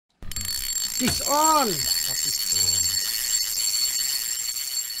Fish on!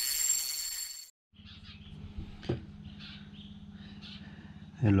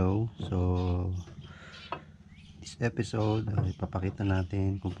 Hello, so this episode ipapakita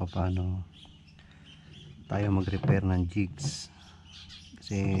natin kung paano tayo mag-repair ng jigs.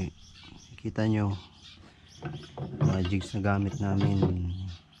 Kasi kita nyo mga jigs na gamit namin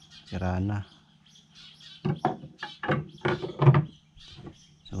sira na,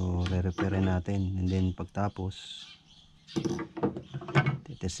 so re-repair natin, and then pagtapos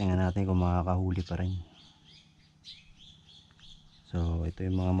titestingan natin kung makakahuli pa rin. So ito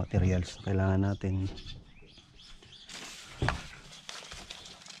yung mga materials na kailangan natin: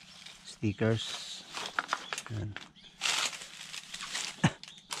 stickers, yan.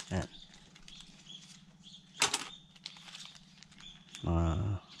 Yan. Mga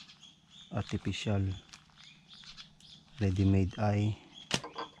artificial ready-made eye,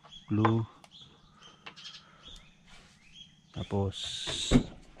 glue, tapos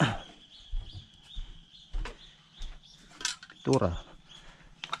pintura.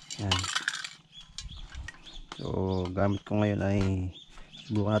 Yan. So gamit ko ngayon ay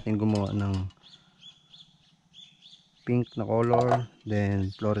subukan natin gumawa ng pink na color,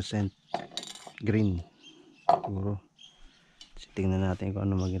 then fluorescent green siguro. So, tingnan natin kung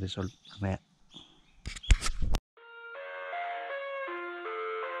ano maging result mamaya.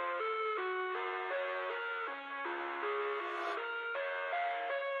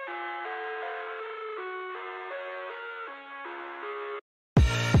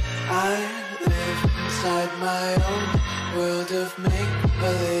 I live inside my own world of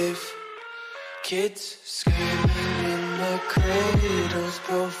make-believe. Kids screaming in the cradles,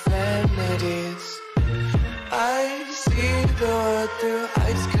 profanities. I see the world through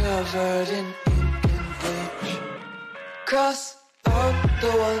eyes covered in ink and bleach. Cross out the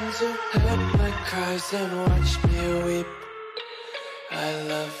ones who heard my cries and watched me weep. I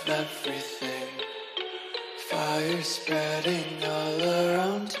love everything. Fire spreading all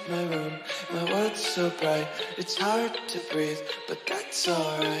around my room. My world's so bright, it's hard to breathe, but that's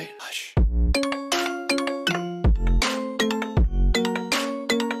alright. Hush.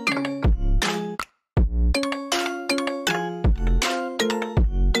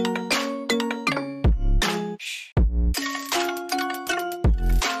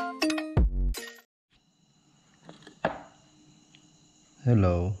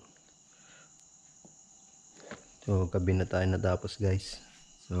 Hello. So gabi na tayo natapos, guys.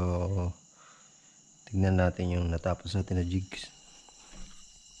 So tignan natin yung natapos natin na jigs.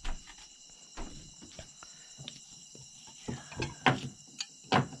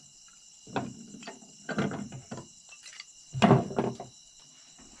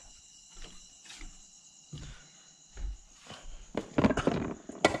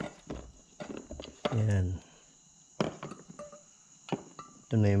 Yan.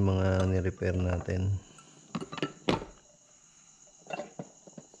 Ito na yung mga ni-repair natin.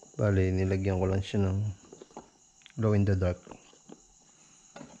 Bale, nilagyan ko lang siya ng glow in the dark.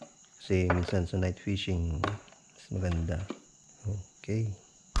 Kasi minsan sa night fishing mas maganda. Okay.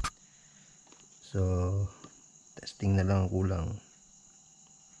 So, testing na lang ang kulang.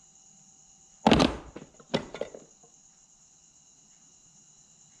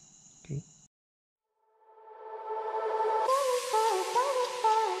 Okay.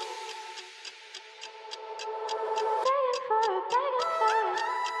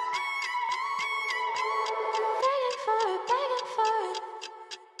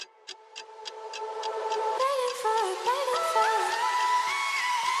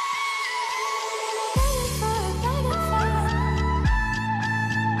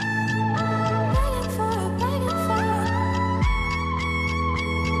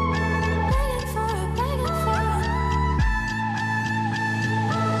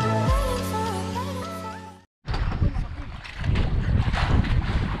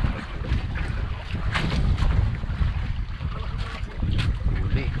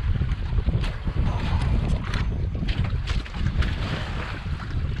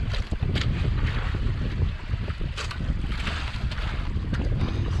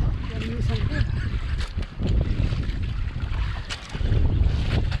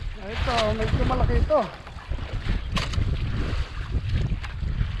 Ito, medyo malaki ito.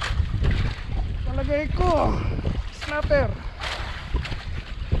 Palagay ko snapper.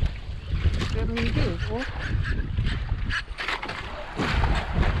 Pero hindi, oh.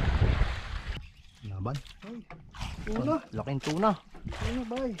 Laban. Ay, tuna. Laking tuna. Tuna,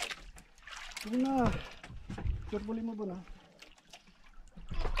 bay. Tuna. Turbulin mo ba na?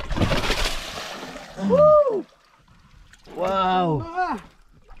 Woo! Wow! Tuna!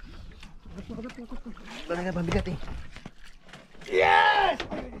 Talaga mabigat eh. Yes!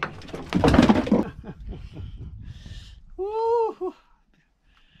 Woohoo!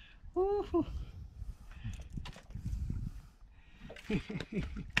 Woohoo!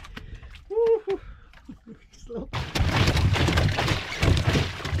 Woohoo! Slow.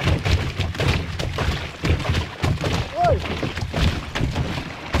 Oy!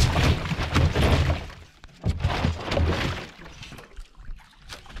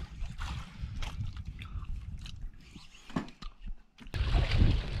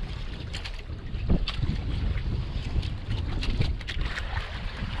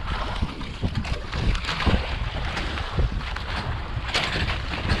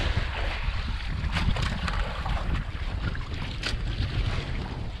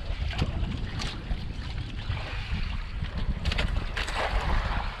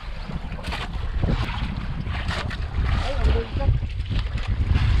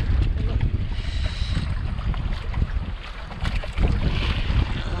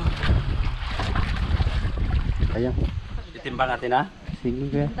 Ayan. Itimbang natin ha? Sige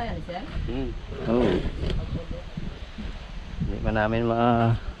kuya. Oo. Hindi pa namin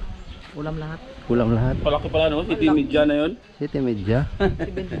Ulam lahat. ulam lahat. Palaki pala no? City media na yun. City Media.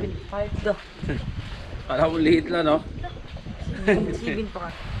 7.5 do. Para mo liit lang no? 7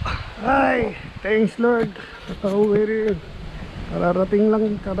 pa ka. Ay, thanks Lord. Nakauwi rin.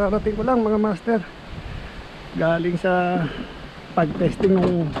 Kararating ko lang mga master. Galing sa pag-testing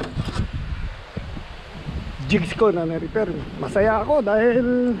ng jigs ko na na-repair. Masaya ako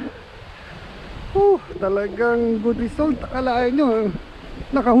dahil talagang good result. Akalain nyo,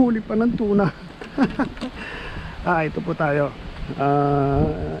 nakahuli pa ng tuna. Ito po tayo.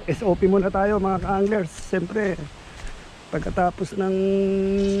 SOP muna tayo mga ka-anglers. Siyempre, pagkatapos ng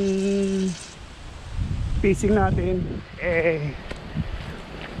fishing natin,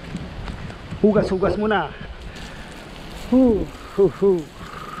 hugas-hugas muna.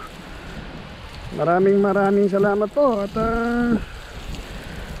 Maraming salamat po at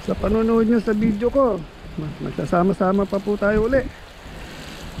sa panonood nyo sa video ko. Magsasama-sama pa po tayo uli.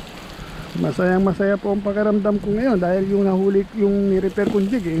 Masaya po ang pakiramdam ko ngayon dahil yung nahuli, yung ni-repair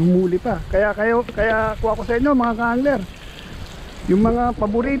kong jig humuli pa. Kaya kuha ko sa inyo mga ka-angler, yung mga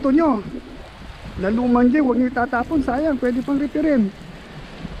paborito nyo na lumang jig, huwag nyo itatapon, sayang, pwede pang repairin.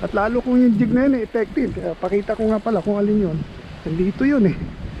 At lalo kung yung jig na yun effective. Kaya pakita ko nga pala kung alin yun. Nandito yun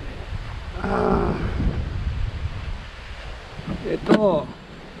ito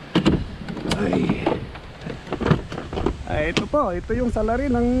ito po, ito yung salarin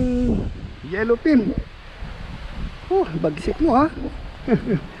ng yellowfin. Bagsik mo ha.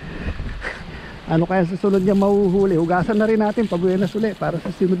 Ano kaya susunod niya mahuhuli? Hugasan na rin natin pag-uwi na suli para sa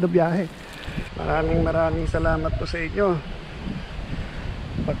sunod na biyahe. Maraming salamat po sa inyo.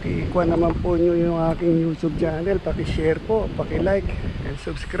 Paki-kuha naman po nyo yung aking YouTube channel, paki-share po, paki-like and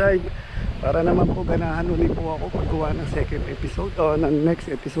subscribe para naman po ganahan ulit po ako paggawa ng second episode o ng next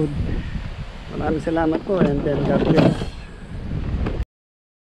episode. Maraming salamat po and then God bless.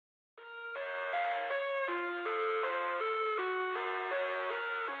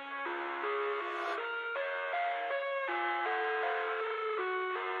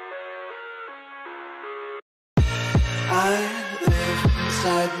 I live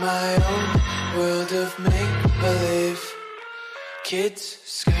inside my own world of make-believe. Kids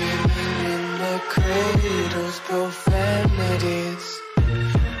screaming in the cradles, profanities.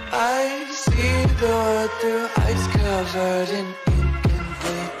 I see the world through ice covered in ink and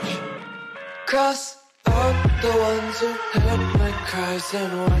bleach. Cross out the ones who heard my cries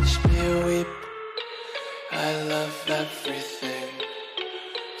and watched me weep. I love everything.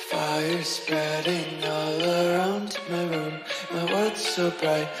 Fire spreading all around my room. My world's so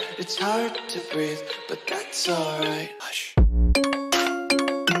bright, it's hard to breathe, but that's alright. Hush.